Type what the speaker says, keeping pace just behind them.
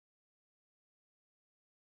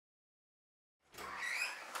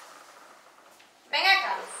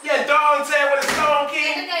MRTNZ with a Stone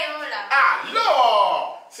King.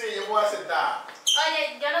 ¡Aló! Sí, yo puedo aceptar.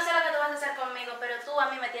 Oye, yo no sé lo que tú vas a hacer conmigo, pero tú a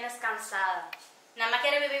mí me tienes cansada. Nada más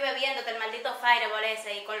quieres vivir bebiéndote el maldito fireball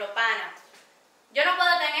ese y con los panas. Yo no puedo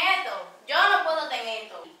tener esto. Yo no puedo tener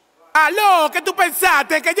esto. ¡Aló! ¿Qué tú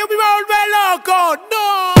pensaste? ¿Que yo me iba a volver loco?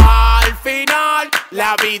 ¡No! Al final,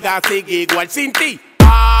 la vida sigue igual sin ti.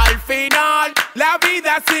 Al final, la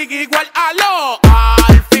vida sigue igual. ¡Aló!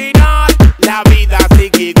 Al final, la vida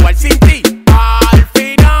sigue igual sin ti. Al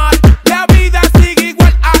final, la vida sigue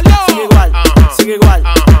igual. ¡Aló! Sigue igual,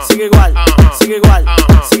 sigue igual, sigue igual,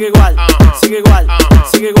 sigue igual, sigue igual,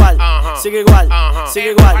 sigue igual, sigue igual,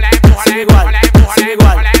 sigue igual, sigue igual, sigue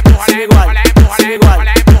igual, sigue igual, sigue igual, sigue igual,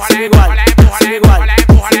 sigue igual, sigue igual,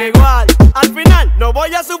 sigue igual. Al final no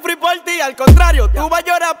voy a sufrir por ti, al contrario, tú vas a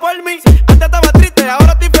llorar por mí. Antes estaba triste,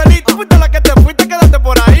 ahora estoy feliz. Tú fuiste la que te fuiste, quédate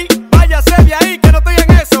por ahí. Váyase de ahí, que no estoy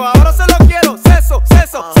en eso. Ahora solo quiero seso,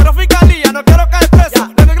 seso, cero fiscalía, no quiero caer preso.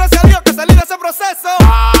 Le doy gracias a Dios que salí de ese proceso.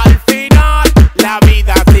 Al final, la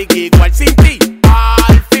vida sigue igual sin ti.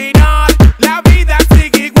 Al final, la vida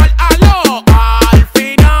sigue igual. ¡Aló! Al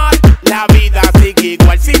final, la vida sigue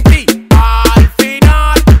igual sin ti. Al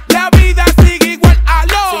final, la vida sigue igual.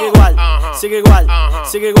 ¡Aló! Sigue igual,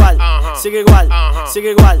 sigue igual, sigue igual,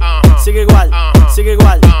 sigue igual, sigue igual, sigue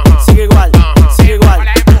igual, sigue igual, sigue igual,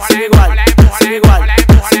 sigue igual, sigue igual,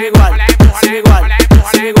 sigue igual, sigue igual, sigue igual,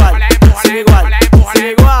 sigue igual, sigue igual,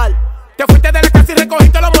 sigue igual. Te fuiste de la casa y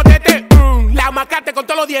recogiste los motetes. La macate con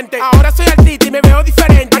todos los dientes. Ahora soy artista y me veo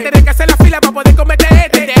diferente. Va a tener que hacer la fila para poder cometer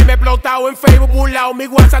este. El DM explotado en Facebook burlao, mi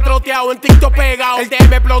WhatsApp troteado, en TikTok pegado. El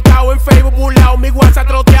DM explotado en Facebook burlao, mi WhatsApp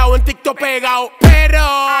troteado, en TikTok pegado. Pero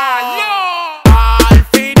 ¡aló! Al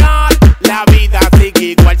final, la vida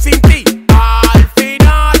sigue igual sin ti. Al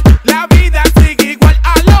final, la vida sigue igual.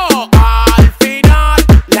 ¡Aló! Al final,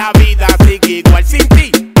 la vida sigue igual sin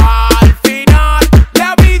ti. Al final,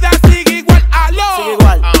 la vida sigue igual. ¡Aló!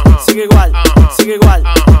 Sigue igual, sigue igual,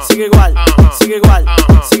 sigue igual, sigue igual,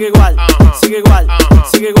 sigue igual, sigue igual,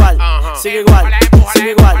 sigue igual, sigue igual,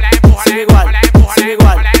 sigue igual, sigue igual, sigue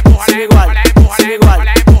igual, sigue igual, sigue igual, sigue igual,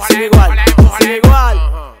 sigue igual, sigue igual.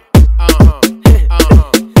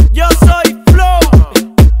 Yo soy Flow,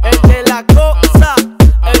 el de la cosa,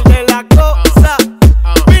 el de la cosa.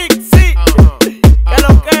 Pixie, ¿qué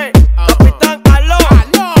lo que? Capitán Aloo.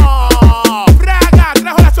 ¡Aló! Braga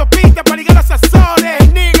trajo la sopita para ligar los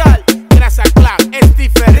sazones. Nigal, Gracias Club, es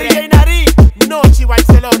diferente. DJ Nariz, Noche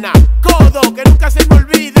Barcelona, Codo, que nunca se me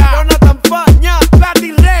olvida. Jonathan Paña.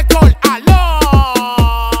 Platin Record, ¡aló!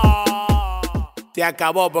 Se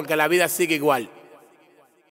acabó porque la vida sigue igual.